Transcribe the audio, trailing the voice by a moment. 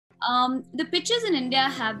The pitches in India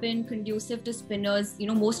have been conducive to spinners,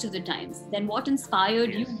 most of the times. Then what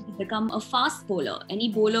inspired you Yes. to become a fast bowler? Any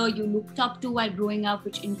bowler you looked up to while growing up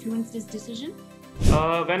which influenced this decision?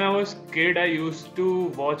 When I was kid, I used to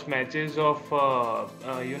watch matches of,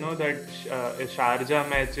 that Sharjah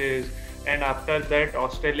matches, and after that,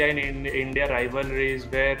 Australia and India rivalries,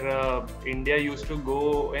 where India used to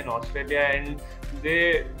go in Australia and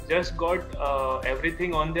they just got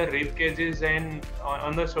everything on their rib cages and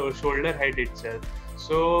on the shoulder head itself.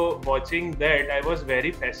 So watching that, I was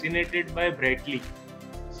very fascinated by Brett.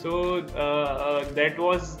 So that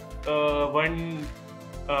was one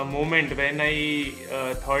moment when I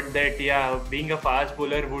thought that being a fast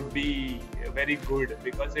bowler would be very good,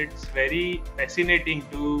 because it's very fascinating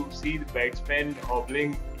to see the batsmen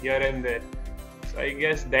hobbling here and there. So I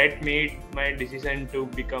guess that made my decision to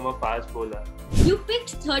become a fast bowler. You picked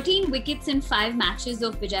 13 wickets in 5 matches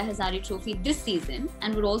of Vijay Hazare Trophy this season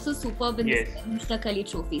and were also superb in Yes. the Mushtaq Ali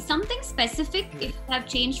Trophy. Something specific if you have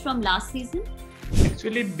changed from last season?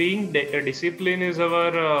 Actually, being discipline is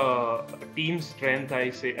our team strength.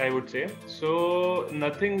 I would say. So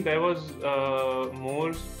nothing. There was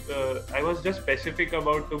more. I was just specific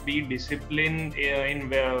about to be disciplined in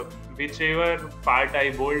whichever part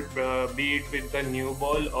I bowled, be it with the new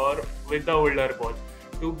ball or with the older ball.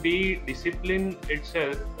 To be disciplined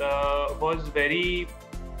itself was very.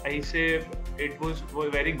 I say it was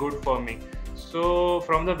very good for me. So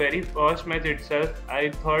from the very first match itself, I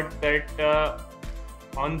thought that.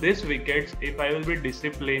 On this wickets, if I will be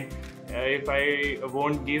disciplined, if I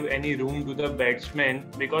won't give any room to the batsmen,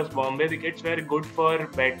 because Bombay wickets were good for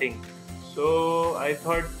batting, so I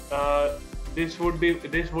thought this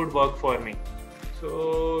would work for me.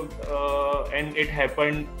 So and it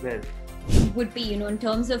happened well. Would be, in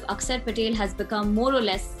terms of Akshar Patel has become more or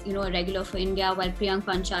less, a regular for India, while Priyank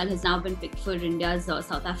Panchal has now been picked for India's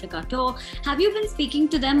South Africa tour. Have you been speaking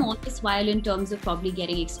to them all this while in terms of probably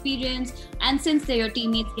getting experience? And since they're your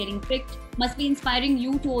teammates getting picked, must be inspiring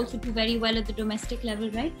you to also do very well at the domestic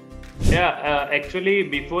level, right? Yeah, actually,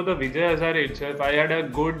 before the Vijay Hazare itself, I had a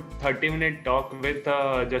good 30-minute talk with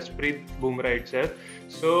Jasprit Bumrah itself.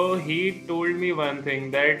 So he told me one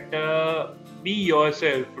thing, that be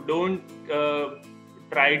yourself. Don't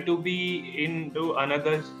try to be into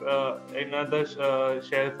another's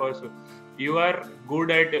shelf also. You are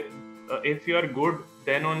good at. If you are good,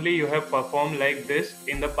 then only you have performed like this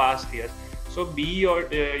in the past years. So be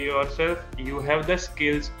yourself. You have the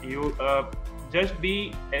skills. You just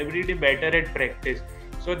be every day better at practice.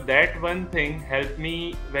 So that one thing helped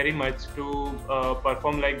me very much to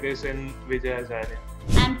perform like this in Vijay Hazare.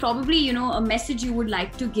 And probably, a message you would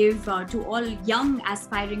like to give to all young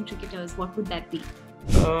aspiring cricketers, what would that be?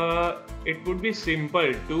 It would be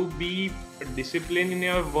simple to be disciplined in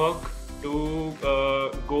your work, to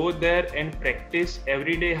go there and practice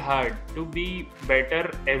every day hard, to be better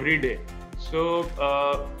every day. So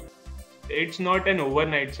it's not an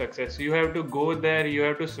overnight success. You have to go there, you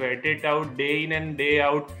have to sweat it out day in and day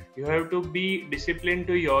out. You have to be disciplined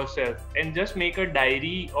to yourself and just make a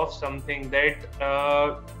diary of something, that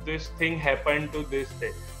this thing happened to this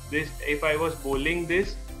day. If I was bowling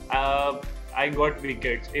this, I got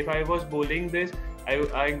wickets. If I was bowling this,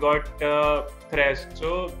 I got thrashed.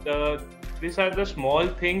 So these are the small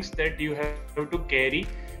things that you have to carry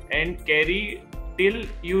till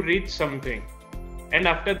you reach something. And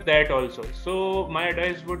after that also. So my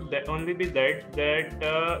advice would only be that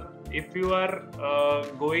if you are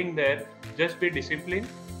going there, just be disciplined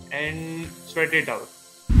and sweat it out.